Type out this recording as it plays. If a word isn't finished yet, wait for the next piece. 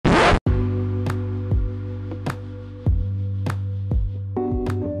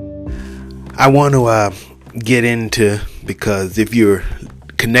I want to get into, because if you're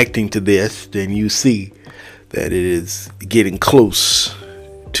connecting to this, then you see that it is getting close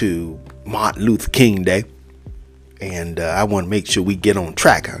to Martin Luther King Day. And I want to make sure we get on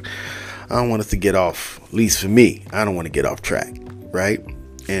track. I don't want us to get off, at least for me, I don't want to get off track, right?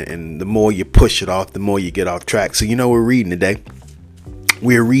 And the more you push it off, the more you get off track. So you know what we're reading today?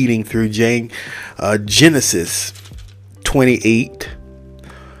 We're reading through Genesis 28,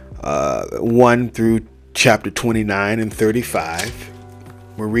 1 through chapter 29 and 35.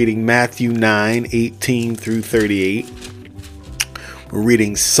 We're reading Matthew 9, 18 through 38. We're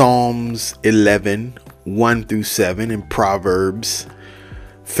reading Psalms 11, 1 through 7, and Proverbs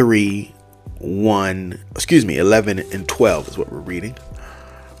 11 and 12 is what we're reading.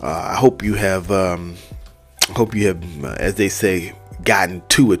 I hope you have, as they say, gotten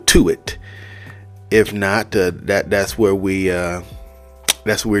to it. If not, that's where we're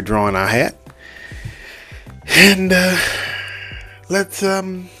drawing our hat. And let's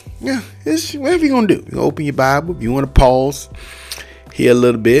it's whatever you're gonna do. You open your Bible. If you want to pause here a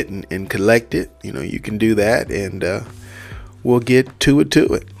little bit and collect it, you can do that, and we'll get to it.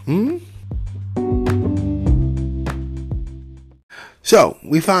 So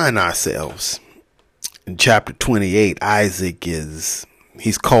we find ourselves in chapter 28. Isaac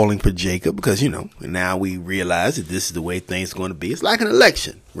he's calling for Jacob because, now we realize that this is the way things are going to be. It's like an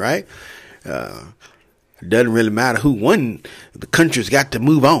election, right? It doesn't really matter who won. The country's got to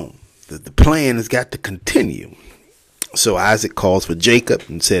move on. The plan has got to continue. So Isaac calls for Jacob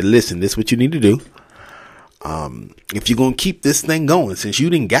and said, listen, this is what you need to do. If you're going to keep this thing going, since you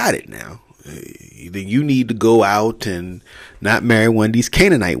didn't got it now, then you need to go out and not marry one of these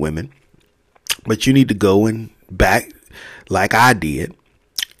Canaanite women, but you need to go and back like I did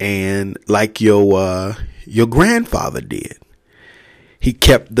and like your grandfather did. He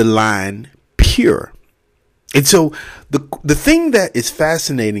kept the line pure. And so the thing that is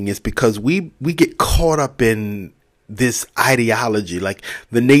fascinating is because we get caught up in this ideology, like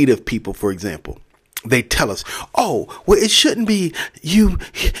the native people, for example. They tell us, oh, well, it shouldn't be you're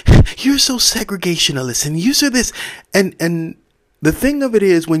so segregationalist and you say this. And the thing of it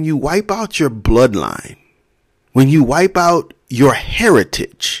is, when you wipe out your bloodline, when you wipe out your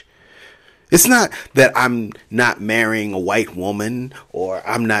heritage, it's not that I'm not marrying a white woman or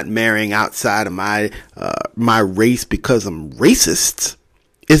I'm not marrying outside of my race because I'm racist.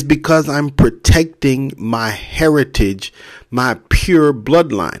 It's because I'm protecting my heritage, my pure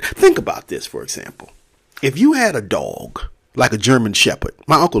bloodline. Think about this, for example. If you had a dog like a German Shepherd,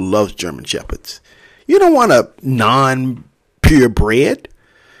 my uncle loves German Shepherds. You don't want a non-purebred.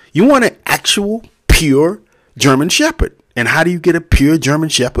 You want an actual pure German Shepherd. And how do you get a pure German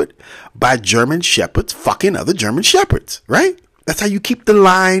Shepherd? By German Shepherds fucking other German Shepherds, right? That's how you keep the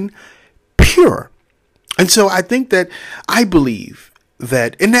line pure. And so I think that I believe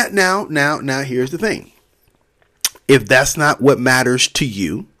that, and that now here's the thing. If that's not what matters to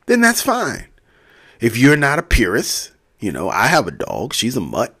you, then that's fine. If you're not a purist, I have a dog. She's a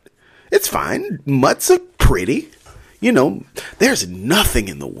mutt. It's fine. Mutts are pretty. There's nothing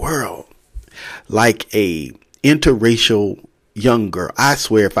in the world like a interracial young girl. I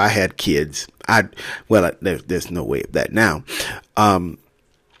swear, if I had kids, there's no way of that now. I'm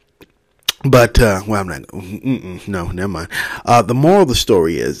not. No, never mind. The moral of the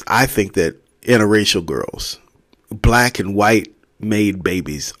story is, I think that interracial girls, black and white made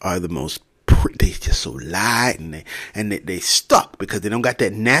babies, are the most they just so light and they stuck because they don't got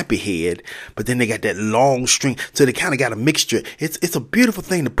that nappy head, but then they got that long string, so they kind of got a mixture. It's a beautiful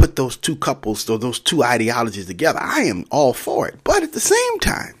thing to put those two couples or those two ideologies together. I am all for it, but at the same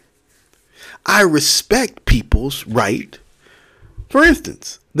time, I respect people's right. For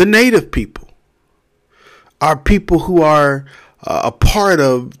instance, the native people are people who are a part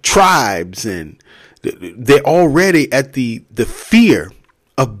of tribes, and they're already at the fear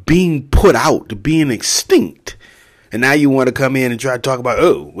of being put out, being extinct. And now you want to come in and try to talk about,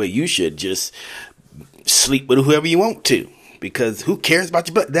 you should just sleep with whoever you want to, because who cares about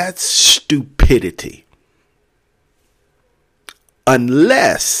your blood? That's stupidity.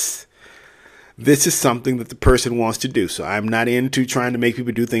 Unless this is something that the person wants to do. So I'm not into trying to make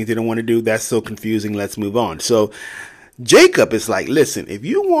people do things they don't want to do. That's so confusing. Let's move on. So Jacob is like, listen, if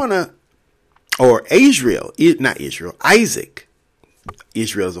you want to, or Isaac.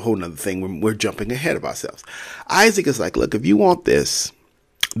 Israel is a whole nother thing. We're jumping ahead of ourselves. Isaac is like, look, if you want this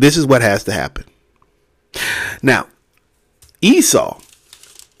is what has to happen. Now, Esau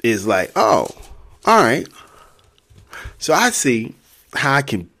is like, oh, all right. So I see how I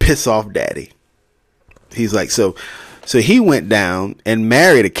can piss off daddy. He's like, so he went down and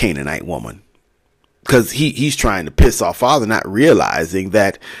married a Canaanite woman because he's trying to piss off father, not realizing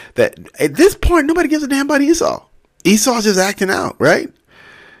that at this point nobody gives a damn about Esau. Esau's just acting out, right?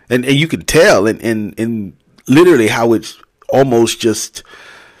 And you can tell in literally how it's almost just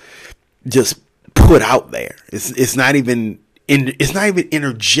put out there. It's not even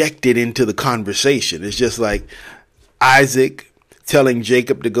interjected into the conversation. It's just like Isaac telling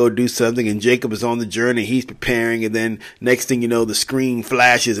Jacob to go do something, and Jacob is on the journey. He's preparing, and then next thing you know, the screen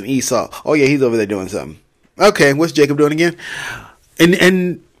flashes, and Esau, oh yeah, he's over there doing something. Okay, what's Jacob doing again?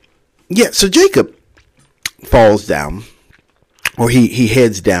 And yeah, so Jacob falls down, or he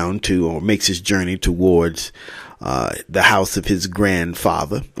heads down to, or makes his journey towards the house of his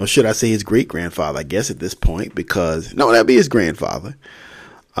grandfather, or should I say his great grandfather? I guess at this point, because no, that'd be his grandfather.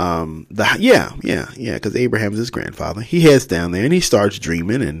 Because Abraham's his grandfather. He heads down there and he starts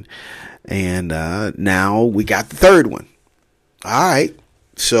dreaming, and now we got the third one. All right,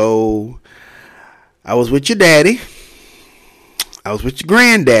 so I was with your daddy, I was with your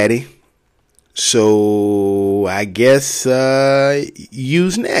granddaddy, so I guess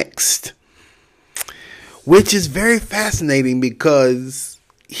you's next. Which is very fascinating because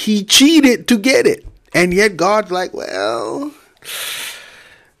he cheated to get it, and yet God's like, well,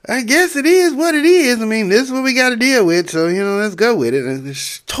 I guess it is what it is. I mean, this is what we got to deal with. So, let's go with it. And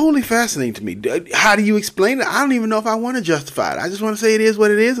it's totally fascinating to me. How do you explain it? I don't even know if I want to justify it. I just want to say it is what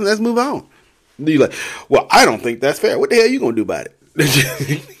it is and let's move on. You're like, well, I don't think that's fair. What the hell are you going to do about it? What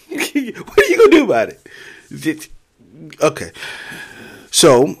are you going to do about it? Okay.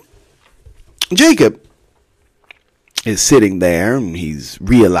 So, Jacob is sitting there and he's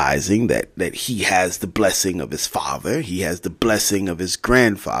realizing that he has the blessing of his father. He has the blessing of his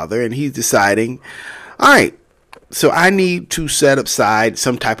grandfather, and he's deciding, all right, so I need to set aside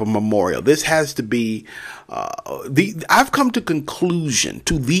some type of memorial. This has to be, I've come to the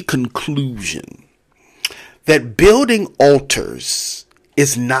conclusion that building altars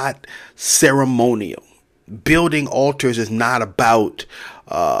is not ceremonial. Building altars is not about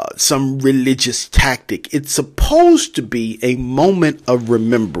some religious tactic. It's supposed to be a moment of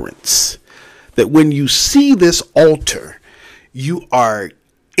remembrance. That when you see this altar, you are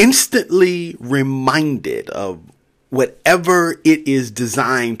instantly reminded of whatever it is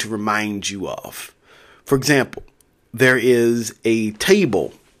designed to remind you of. For example, there is a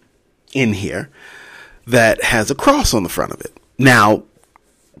table in here that has a cross on the front of it. Now,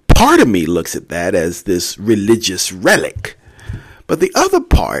 part of me looks at that as this religious relic. But the other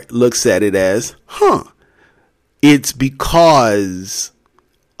part looks at it as, it's because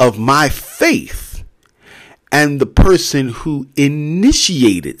of my faith and the person who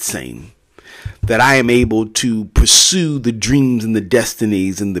initiated same that I am able to pursue the dreams and the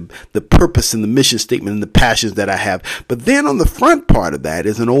destinies and the purpose and the mission statement and the passions that I have. But then on the front part of that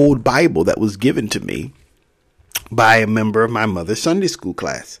is an old Bible that was given to me by a member of my mother's Sunday school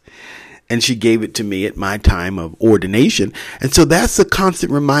class. And she gave it to me at my time of ordination. And so that's a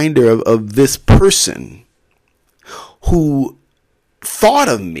constant reminder of this person who thought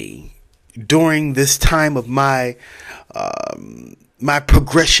of me during this time of my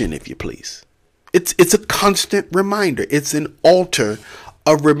progression, if you please. It's a constant reminder. It's an altar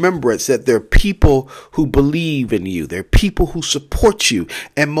of remembrance that there are people who believe in you. There are people who support you.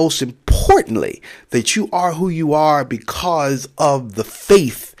 And most importantly, that you are who you are because of the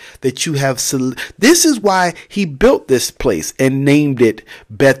faith that you have. This is why he built this place and named it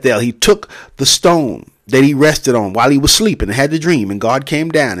Bethel. He took the stone that he rested on while he was sleeping and had the dream. And God came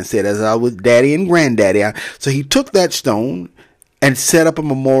down and said, as I was daddy and granddaddy. So he took that stone and set up a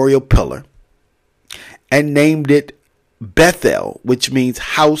memorial pillar and named it Bethel, which means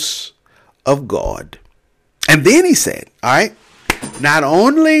house of God. And then he said, all right, not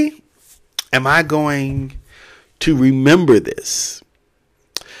only am I going to remember this,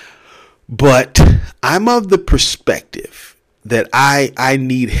 but I'm of the perspective that I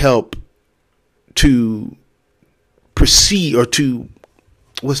need help to proceed, or to,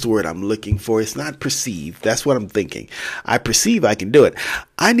 what's the word I'm looking for? It's not perceive. That's what I'm thinking. I perceive I can do it.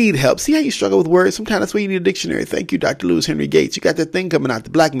 I need help. See how you struggle with words? Sometimes that's why you need a dictionary. Thank you, Dr. Lewis Henry Gates. You got that thing coming out, the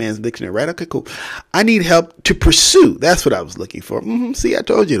Black Man's Dictionary, right? Okay, cool. I need help to pursue. That's what I was looking for. See, I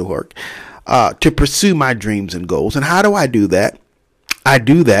told you to work. To pursue my dreams and goals. And how do I do that? I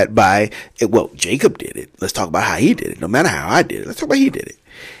do that by, well, Jacob did it. Let's talk about how he did it. No matter how I did it. Let's talk about how he did it.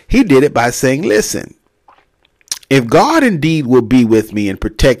 He did it by saying, listen, if God indeed will be with me and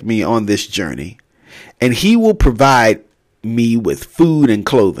protect me on this journey, and he will provide me with food and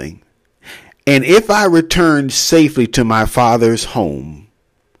clothing, and if I return safely to my father's home,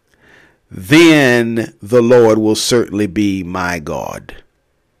 then the Lord will certainly be my God.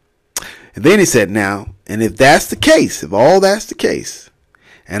 And then he said, now, and if that's the case, if all that's the case,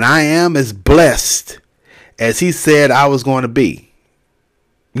 and I am as blessed as he said I was going to be.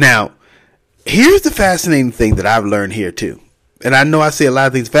 Now, here's the fascinating thing that I've learned here too. And I know I say a lot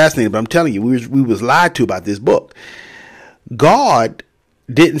of things fascinating, but I'm telling you, we was lied to about this book. God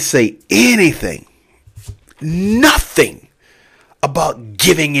didn't say anything, nothing about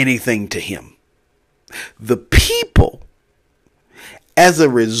giving anything to him. The people, as a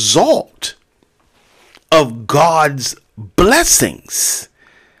result of God's blessings,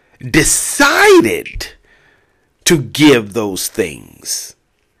 decided to give those things.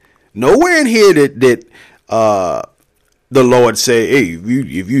 Nowhere in here that the Lord say, hey,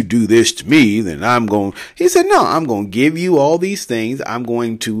 if you do this to me, then I'm going. He said, no, I'm going to give you all these things. I'm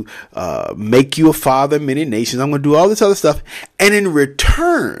going to make you a father of many nations. I'm going to do all this other stuff. And in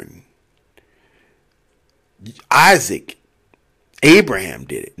return, Isaac, Abraham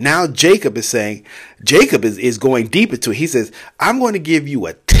did it. Now Jacob is saying, Jacob is going deeper to it. He says, I'm going to give you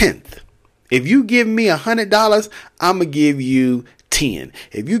a tenth. If you give me $100, I'm going to give you 10.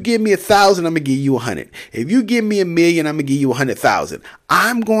 If you give me 1,000, I'm going to give you 100. If you give me 1,000,000, I'm going to give you 100,000.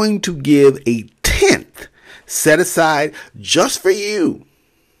 I'm going to give a tenth set aside just for you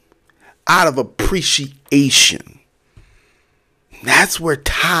out of appreciation. That's where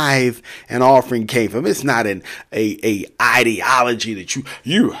tithe and offering came from. It's not a ideology that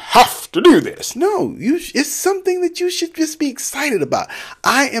you have to do this. No, it's something that you should just be excited about.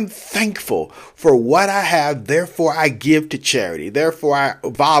 I am thankful for what I have. Therefore, I give to charity. Therefore, I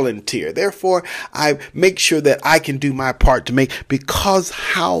volunteer. Therefore, I make sure that I can do my part to make, because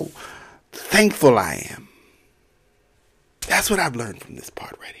how thankful I am. That's what I've learned from this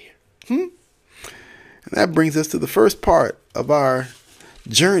part right here. And that brings us to the first part of our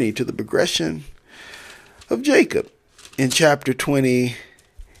journey to the progression of Jacob in chapter 28.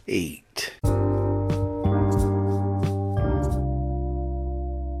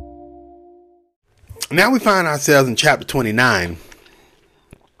 Now we find ourselves in chapter 29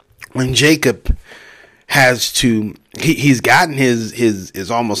 when Jacob has to, he's gotten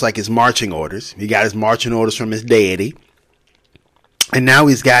his almost like his marching orders. He got his marching orders from his daddy. And now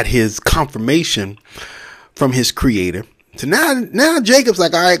he's got his confirmation from his creator. So now Jacob's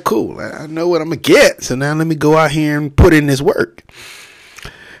like, all right, cool. I know what I'm going to get. So now let me go out here and put in this work.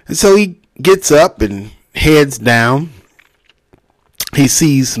 And so he gets up and heads down. He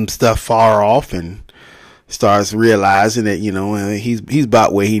sees some stuff far off and starts realizing that, he's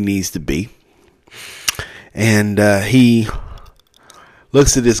about where he needs to be. And he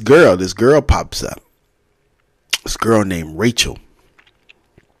looks at this girl. This girl pops up. This girl named Rachel.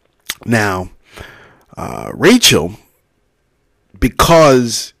 Now, Rachel,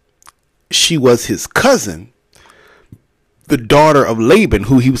 because she was his cousin, the daughter of Laban,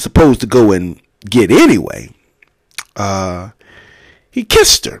 who he was supposed to go and get anyway, he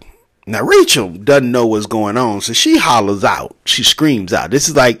kissed her. Now, Rachel doesn't know what's going on, so she hollers out. She screams out. This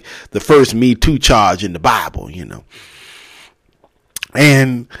is like the first Me Too charge in the Bible,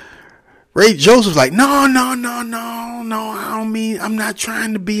 And Joseph's like, no, I don't mean, I'm not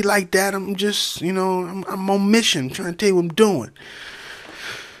trying to be like that. I'm just, I'm on mission, trying to tell you what I'm doing.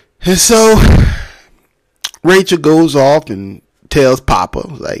 And so Rachel goes off and tells Papa,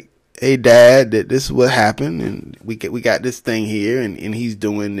 like, hey, Dad, that this is what happened. And we got this thing here and he's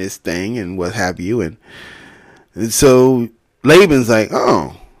doing this thing and what have you. And so Laban's like,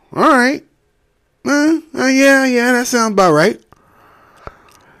 oh, all right. Yeah, that sounds about right.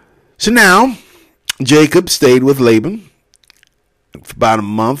 So now, Jacob stayed with Laban for about a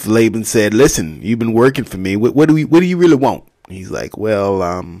month. Laban said, listen, you've been working for me. What do you really want? He's like, well,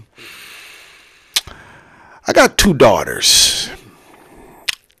 I got 2 daughters.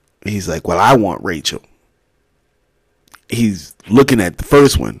 He's like, well, I want Rachel. He's looking at the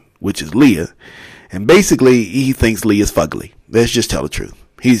first one, which is Leah. And basically, he thinks Leah's fugly. Let's just tell the truth.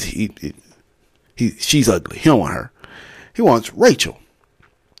 She's ugly. He don't want her. He wants Rachel.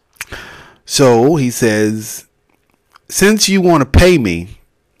 So he says, since you want to pay me,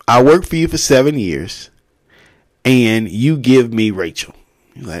 I'll work for you for 7 years and you give me Rachel.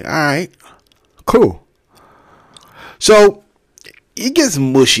 He's like, all right, cool. So it gets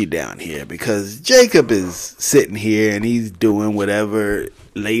mushy down here because Jacob is sitting here and he's doing whatever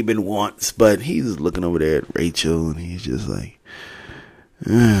Laban wants, but he's looking over there at Rachel and he's just like,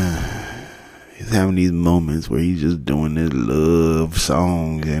 he's having these moments where he's just doing his love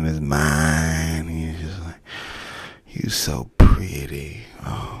songs in his mind. He's just like, you're so pretty.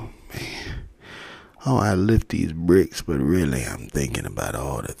 Oh, man. Oh, I lift these bricks, but really I'm thinking about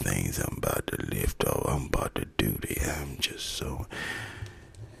all the things I'm about to lift. Oh, I'm about to do. I'm just so...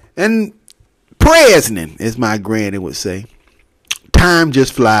 And Presning, as my granny would say. Time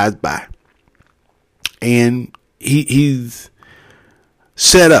just flies by. And he's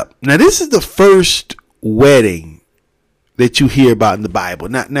set up. Now, this is the first wedding that you hear about in the Bible.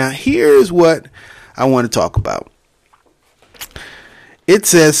 Now here's what I want to talk about. It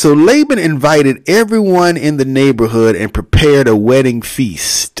says, so Laban invited everyone in the neighborhood and prepared a wedding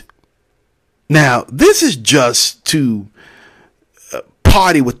feast. Now, this is just to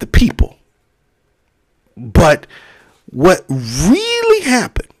party with the people. But what really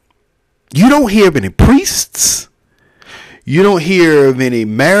happened, you don't hear of any priests. You don't hear of any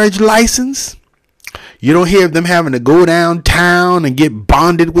marriage license. You don't hear of them having to go downtown and get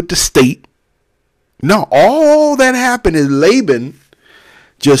bonded with the state. No, all that happened is Laban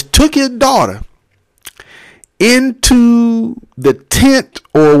just took his daughter into the tent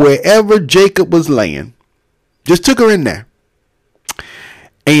or wherever Jacob was laying. Just took her in there.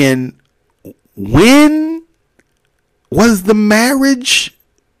 And when was the marriage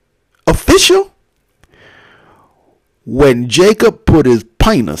official? When Jacob put his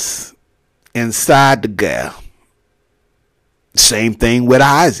penis inside the girl. Same thing with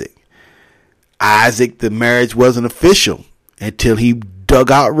Isaac. Isaac, the marriage wasn't official until he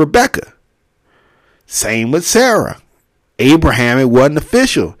dug out Rebekah. Same with Sarah. Abraham, it wasn't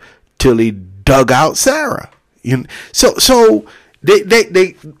official till he dug out Sarah. So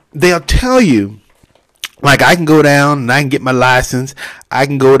they'll tell you, like, I can go down and I can get my license. I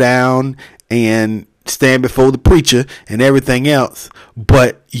can go down and stand before the preacher and everything else,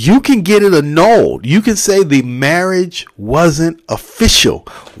 but you can get it annulled. You can say the marriage wasn't official.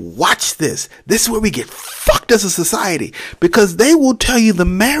 Watch this. This is where we get fucked as a society, because they will tell you the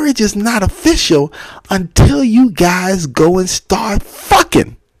marriage is not official until you guys go and start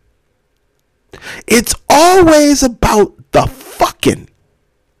fucking. It's always about the fucking.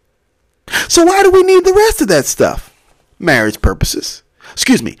 So why do we need the rest of that stuff? Marriage purposes.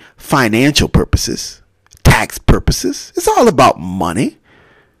 Excuse me, financial purposes, tax purposes. It's all about money.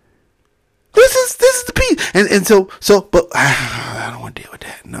 This is the piece. And so, but I don't want to deal with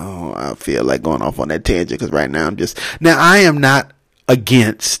that. No, I feel like going off on that tangent because right now I am not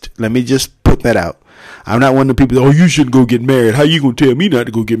against, let me just put that out. I'm not one of the people, oh, you shouldn't go get married. How you going to tell me not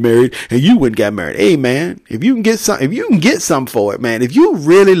to go get married and you wouldn't get married? Hey, man, if you can get some for it, man, if you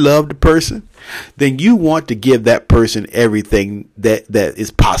really love the person, then you want to give that person everything that is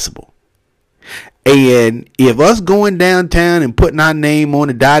possible. And if us going downtown and putting our name on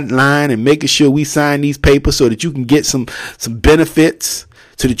the dotted line and making sure we sign these papers so that you can get some benefits,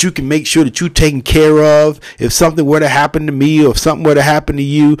 so that you can make sure that you're taken care of. If something were to happen to me or if something were to happen to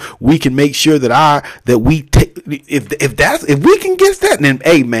you, we can make sure that we take, if we can get that, then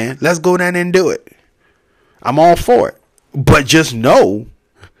hey man, let's go down there and do it. I'm all for it. But just know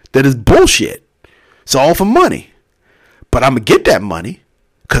that it's bullshit. It's all for money. But I'm gonna get that money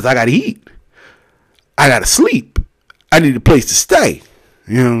because I gotta eat. I gotta sleep. I need a place to stay.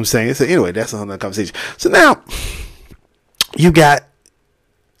 You know what I'm saying? So anyway, that's another conversation. So now you got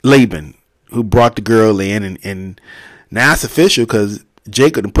Laban, who brought the girl in, and now it's official because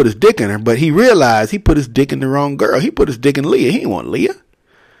Jacob put his dick in her, but he realized he put his dick in the wrong girl. He put his dick in Leah. He didn't want Leah.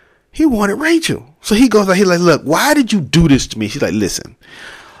 He wanted Rachel. So he goes, he's like, look, why did you do this to me? She's like, listen,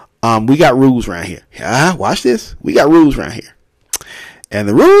 we got rules around here. Watch this. We got rules around here. And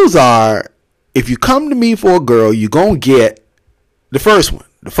the rules are, if you come to me for a girl, you're going to get the first one.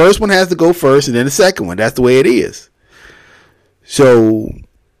 The first one has to go first and then the second one. That's the way it is. So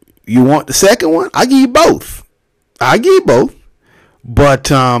you want the second one? I give you both. But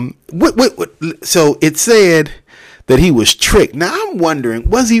so it said that he was tricked. Now I'm wondering,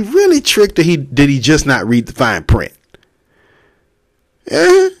 was he really tricked or did he just not read the fine print?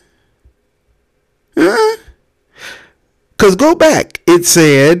 Because go back. It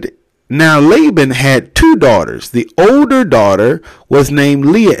said, now Laban had two daughters. The older daughter was named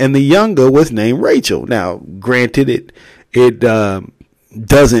Leah and the younger was named Rachel. Now, granted, it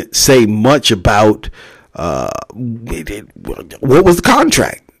doesn't say much about what was the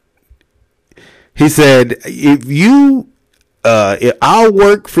contract. He said, I'll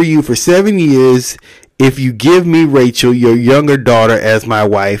work for you for 7 years if you give me Rachel, your younger daughter, as my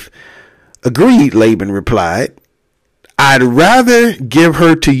wife. Agreed, Laban replied. I'd rather give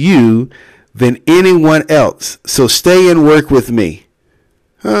her to you than anyone else, so stay and work with me.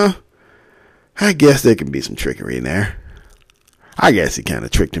 I guess there can be some trickery in there. I guess he kind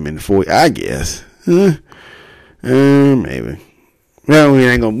of tricked him into 4. I guess. Maybe. Well, we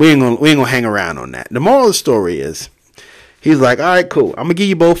ain't gonna hang around on that. The moral of the story is, he's like, all right, cool. I'm gonna give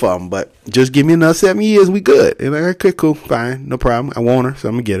you both of them, but just give me another 7 years. We good. And like, okay, cool, fine, no problem. I want her, so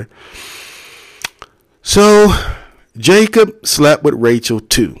I'm gonna get her. So Jacob slept with Rachel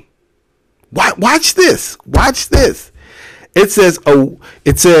too. Watch this. Watch this. It says,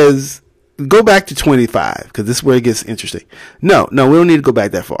 go back to 25, because this is where it gets interesting. No, we don't need to go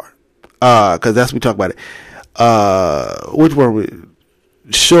back that far. Because that's when we talk about it. Which one?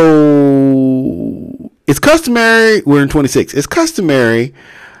 So it's customary. We're in 26. It's customary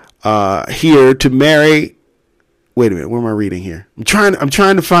here to marry. Wait a minute. Where am I reading here? I'm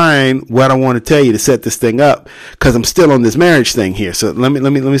trying to find what I want to tell you to set this thing up, because I'm still on this marriage thing here. So let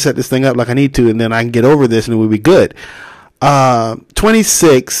me set this thing up like I need to, and then I can get over this and we'll be good.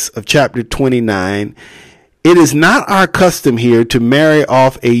 26 of chapter 29. It is not our custom here to marry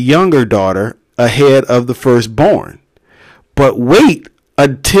off a younger daughter ahead of the firstborn, but wait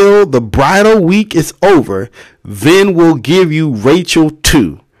until the bridal week is over. Then we'll give you Rachel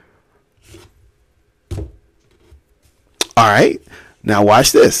too. All right. Now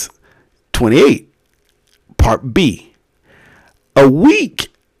watch this. 28, part B. A week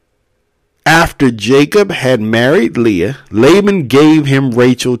after Jacob had married Leah, Laban gave him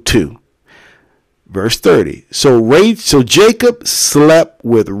Rachel too. Verse 30. So Jacob slept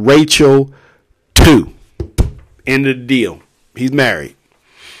with Rachel too. End of the deal. He's married.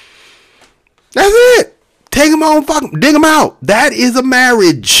 That's it. Take him home, fuck him, dig him out. That is a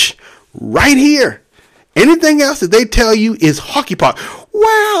marriage right here. Anything else that they tell you is hockey puck.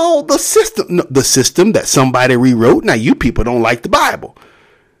 Well, the system that somebody rewrote. Now, you people don't like the Bible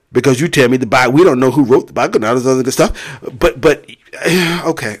because you tell me the Bible. We don't know who wrote the Bible and all this other good stuff. But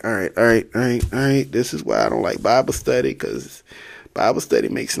okay, all right. This is why I don't like Bible study, because Bible study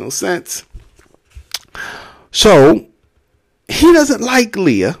makes no sense. So he doesn't like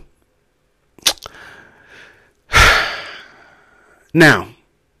Leah. Now,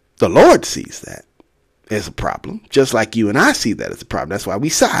 the Lord sees that as a problem, just like you and I see that as a problem. That's why we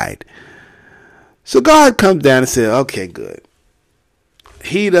side. So God comes down and says, okay, good.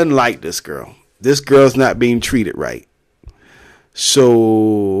 He doesn't like this girl. This girl's not being treated right.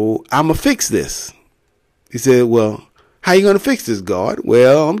 So I'm going to fix this. He said, well, how you going to fix this, God?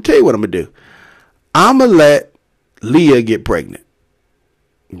 Well, I'm going to tell you what I'm going to do. I'm going to let Leah get pregnant.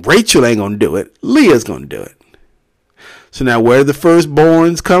 Rachel ain't going to do it. Leah's going to do it. So now where did the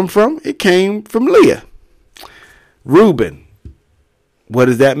firstborns come from? It came from Leah. Reuben. What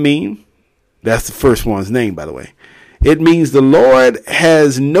does that mean? That's the first one's name, by the way. It means the Lord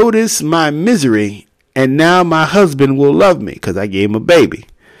has noticed my misery, and now my husband will love me because I gave him a baby.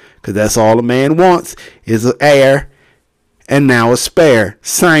 Because that's all a man wants is an heir, and now a spare.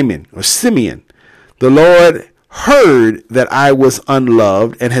 Simon or Simeon. The Lord heard that I was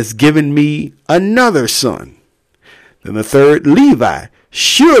unloved and has given me another son. Then the third, Levi.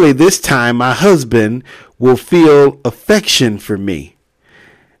 Surely this time my husband will feel affection for me.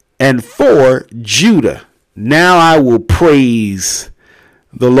 And 4, Judah. Now I will praise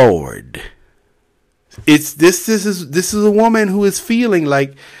the Lord. This is a woman who is feeling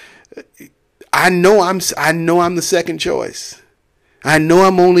like, I know I'm the second choice. I know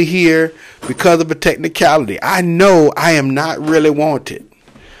I'm only here because of a technicality. I know I am not really wanted.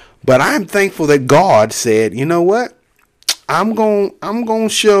 But I'm thankful that God said, you know what? I'm going to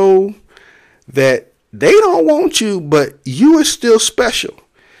show that they don't want you, but you are still special.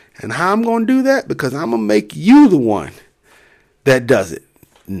 And how I'm going to do that? Because I'm going to make you the one that does it.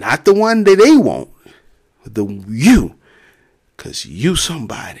 Not the one that they want, but you. Because you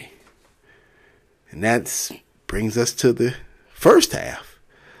somebody. And that brings us to the first half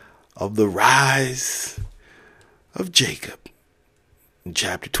of the rise of Jacob in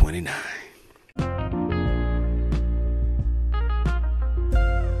chapter 29.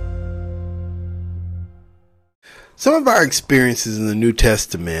 Some of our experiences in the New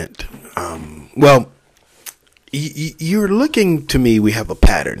Testament, you're looking to me, we have a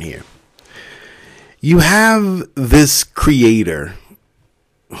pattern here. You have this creator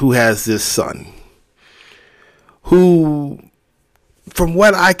who has this son who, from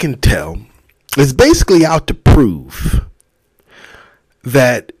what I can tell, is basically out to prove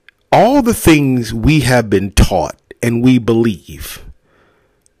that all the things we have been taught and we believe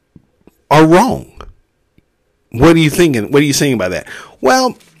are wrong. What are you thinking? What are you saying about that?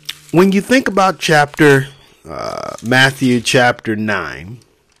 Well, when you think about Matthew chapter 9,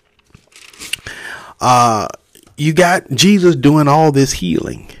 you got Jesus doing all this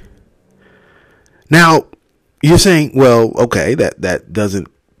healing. Now, you're saying, well, okay, that doesn't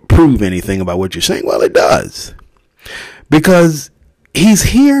prove anything about what you're saying. Well, it does. Because he's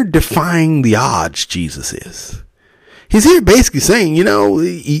here defying the odds, Jesus is. He's here basically saying, you know,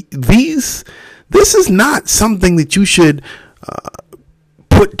 this is not something that you should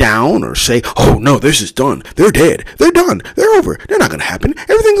put put down or say, oh no, this is done. They're dead. They're done. They're over. They're not going to happen.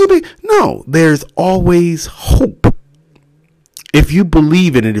 Everything's going to be. No, there's always hope. If you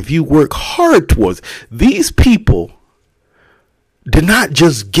believe in it, if you work hard towards these people, did not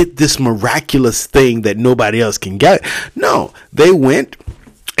just get this miraculous thing that nobody else can get. No, they went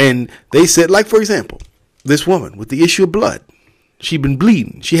and they said, like, for example, this woman with the issue of blood, she'd been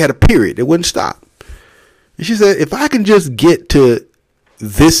bleeding. She had a period. It wouldn't stop. And she said, if I can just get to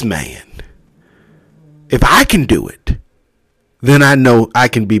this man, if I can do it, then I know I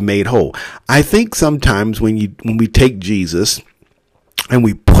can be made whole. I think sometimes when we take Jesus and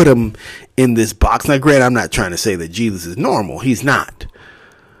we put him in this box. Now, granted, I'm not trying to say that Jesus is normal. He's not.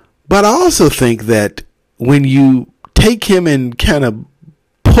 But I also think that when you take him and kind of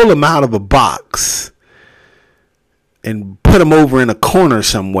pull him out of a box and put him over in a corner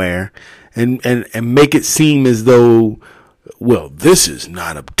somewhere and make it seem as though, well, this is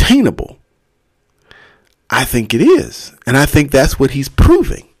not obtainable, I think it is. And I think that's what he's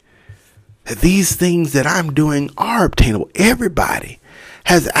proving. That these things that I'm doing are obtainable. Everybody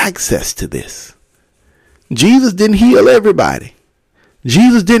has access to this. Jesus didn't heal everybody.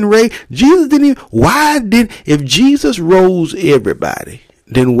 Jesus didn't raise. Jesus didn't even. If Jesus rose everybody,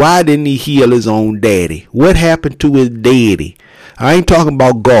 then why didn't he heal his own daddy? What happened to his daddy? I ain't talking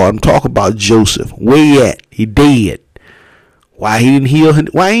about God. I'm talking about Joseph. Where he at? He dead. Why he didn't heal him?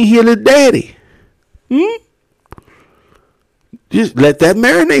 Why ain't heal his daddy? Just let that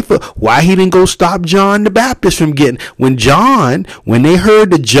marinate for why he didn't go stop John the Baptist from getting. When they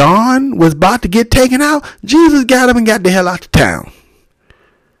heard that John was about to get taken out, Jesus got him and got the hell out of town.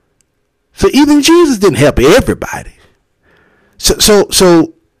 So even Jesus didn't help everybody. So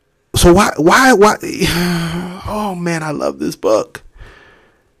why? Oh man, I love this book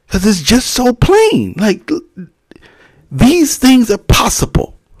because it's just so plain. Like, these things are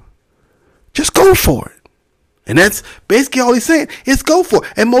possible. Just go for it. And that's basically all he's saying is go for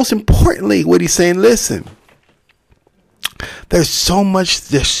it. And most importantly, what he's saying, listen, there's so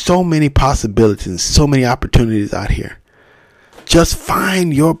many possibilities and so many opportunities out here. Just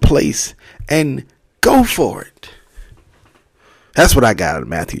find your place and go for it. That's what I got out of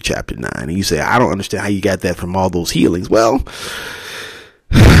Matthew chapter 9. And you say, I don't understand how you got that from all those healings. Well,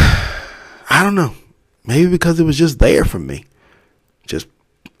 I don't know. Maybe because it was just there for me. Just,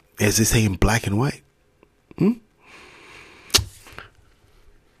 as they say, in black and white.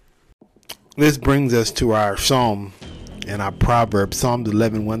 This brings us to our psalm and our proverb. Psalms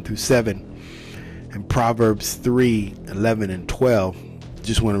 11, 1 through 7. And Proverbs 3, 11 and 12.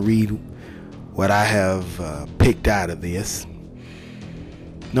 Just want to read what I have picked out of this.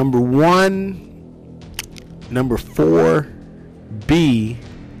 Number 1, number 4, B,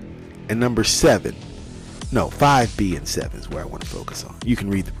 and number 7. No, 5B and 7 is where I want to focus on. You can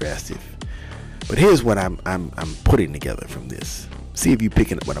read the rest but here's what I'm putting together from this. See if you're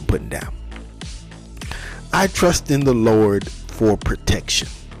picking up what I'm putting down. I trust in the Lord for protection.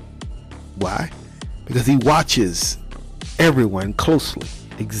 Why? Because he watches everyone closely,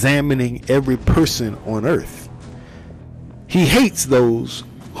 examining every person on earth. He hates those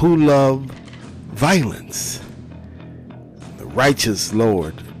who love violence. The righteous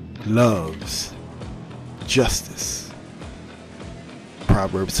Lord loves justice.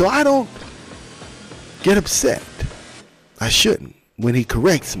 Proverbs. So I don't get upset. I shouldn't when he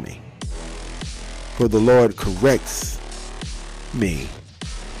corrects me. For the Lord corrects me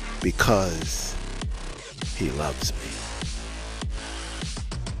because he loves me.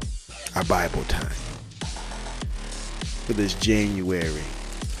 Our Bible time for this January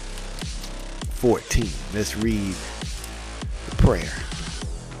 14. Let's read the prayer.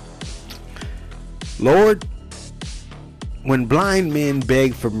 Lord, when blind men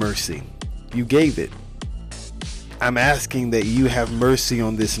begged for mercy, you gave it. I'm asking that you have mercy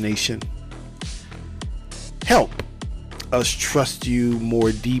on this nation. Help us trust you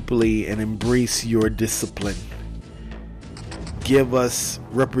more deeply and embrace your discipline. Give us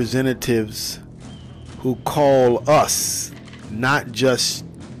representatives who call us not just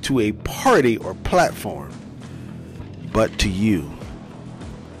to a party or platform, but to you.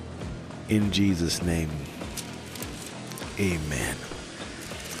 In Jesus' name, amen.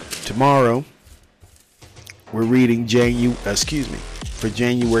 Tomorrow, we're reading for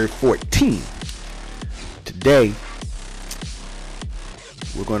January 14. Today,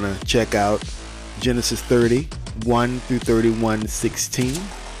 we're going to check out Genesis 30, 1 through 31, 16.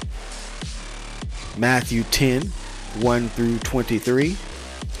 Matthew 10, 1 through 23.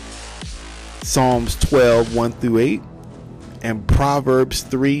 Psalms 12, 1 through 8. And Proverbs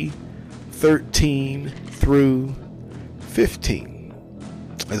 3, 13 through 15.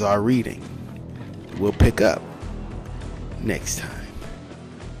 as our reading. We'll pick up next time.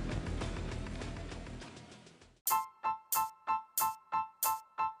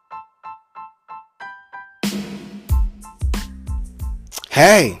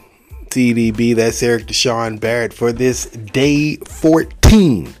 Hey, TDB, that's Eric Deshaun Barrett for this day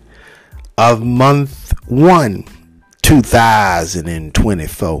 14 of month 1,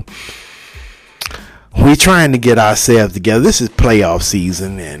 2024. We're trying to get ourselves together. This is playoff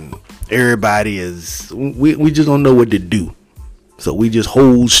season, and everybody we just don't know what to do. So we just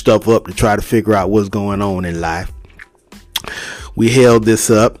hold stuff up to try to figure out what's going on in life. We held this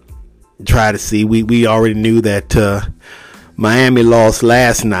up, try to see. We already knew that Miami lost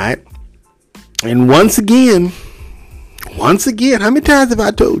last night. And once again, how many times have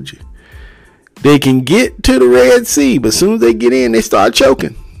I told you? They can get to the Red Sea, but as soon as they get in, they start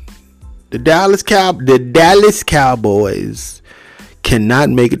choking. The Dallas Cowboys cannot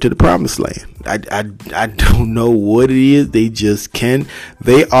make it to the promised land. I don't know what it is. They just can.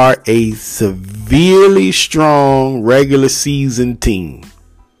 They are a severely strong regular season team.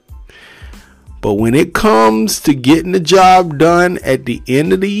 But when it comes to getting the job done at the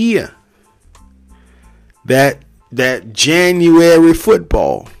end of the year, that January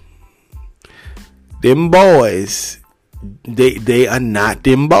football, them boys, they are not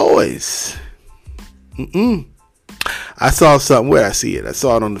them boys. I saw something. Where I see it? I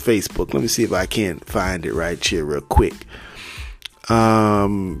saw it on the Facebook. Let me see if I can find it right here real quick. Let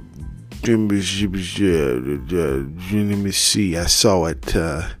me see. I saw it.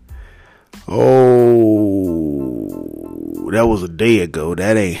 That was a day ago.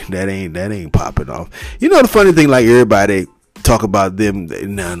 That ain't popping off. You know the funny thing, like everybody talk about them.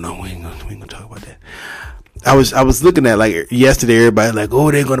 No, we ain't gonna talk about that. I was looking at, like, yesterday, everybody like, oh,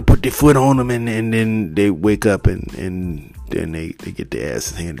 they're gonna put their foot on them, and then they wake up and then they get their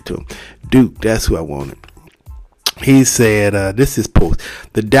asses handed to them. Duke, that's who I wanted. He said, this is post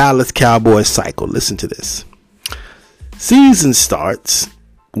the Dallas Cowboys cycle. Listen to this. Season starts,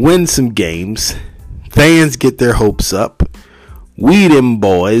 win some games, fans get their hopes up. We them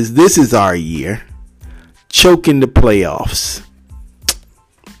boys, this is our year. Choking the playoffs.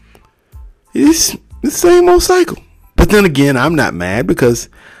 It's the same old cycle. But then again, I'm not mad because,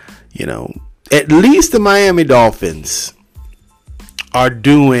 you know, at least the Miami Dolphins are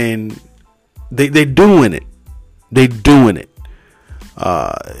doing, they're doing it. They're doing it.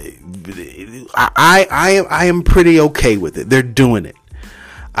 I am pretty okay with it. They're doing it.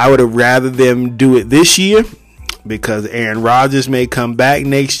 I would have rather them do it this year, because Aaron Rodgers may come back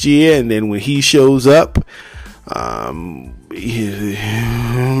next year, and then when he shows up, but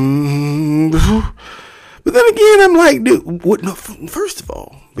then again, I'm like, dude, what? No, first of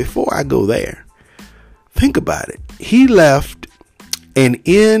all, before I go there, think about it. He left, and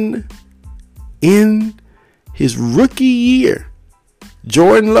in his rookie year,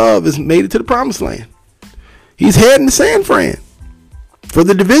 Jordan Love has made it to the promised land. He's heading to San Fran for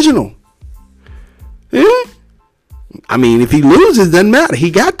the divisional. Yeah. I mean, if he loses, doesn't matter. He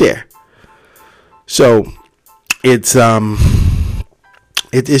got there. So it's just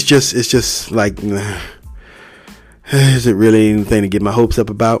like, is it really anything to get my hopes up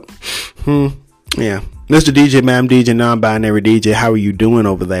about? Yeah. Mr. DJ, Ma'am DJ, non-binary DJ, how are you doing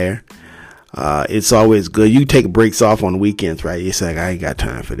over there? It's always good. You take breaks off on the weekends, right? It's like, I ain't got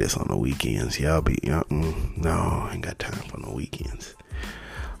time for this on the weekends. No, I ain't got time for no weekends.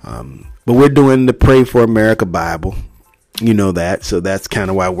 But we're doing the Pray for America Bible. You know that. So that's kind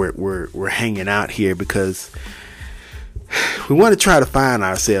of why we're hanging out here, because we want to try to find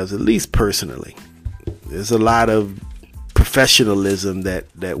ourselves, at least personally. There's a lot of professionalism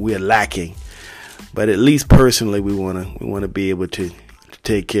that we're lacking, but at least personally, we want to be able to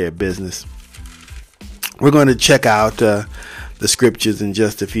take care of business. We're going to check out the scriptures in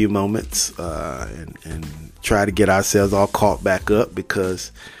just a few moments, and try to get ourselves all caught back up,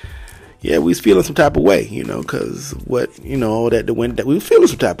 because we was feeling some type of way, because we were feeling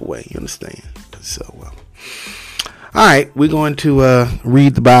some type of way, you understand? So, all right, we're going to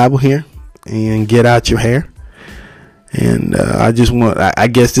read the Bible here and get out your hair. And I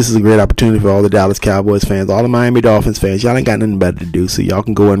guess this is a great opportunity for all the Dallas Cowboys fans, all the Miami Dolphins fans. Y'all ain't got nothing better to do, so y'all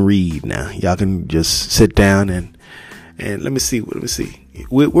can go and read now. Y'all can just sit down and let me see.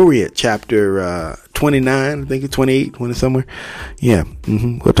 Where we at? Chapter 29, I think it's 28, 20 somewhere. Yeah,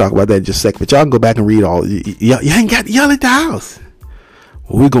 we'll talk about that in just a second. But y'all can go back and read all. Y'all at the house.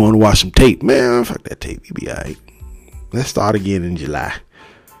 Well, we're going to watch some tape. Man, fuck that tape. You'll be all right. Let's start again in July.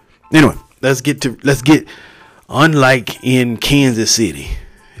 Anyway, let's get unlike in Kansas City,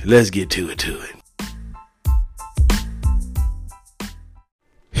 let's get to it.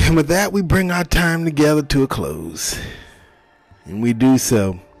 And with that, we bring our time together to a close. And we do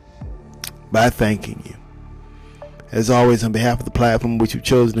so by thanking you, as always, on behalf of the platform which you've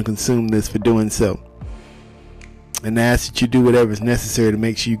chosen to consume this, for doing so. And I ask that you do whatever is necessary to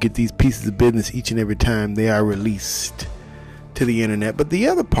make sure you get these pieces of business each and every time they are released to the internet. But the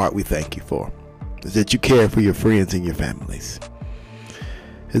other part we thank you for is that you care for your friends and your families,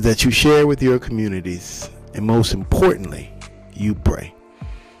 is that you share with your communities, and most importantly, you pray.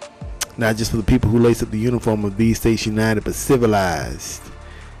 Not just for the people who lace up the uniform of these States United, but civilized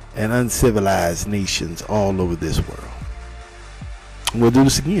and uncivilized nations all over this world. And we'll do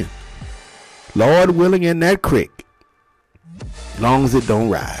this again, Lord willing, in that creek, long as it don't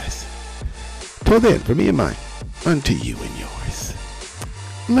rise. Till then, for me and mine, unto you and yours.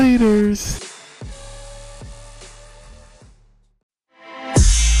 Laters.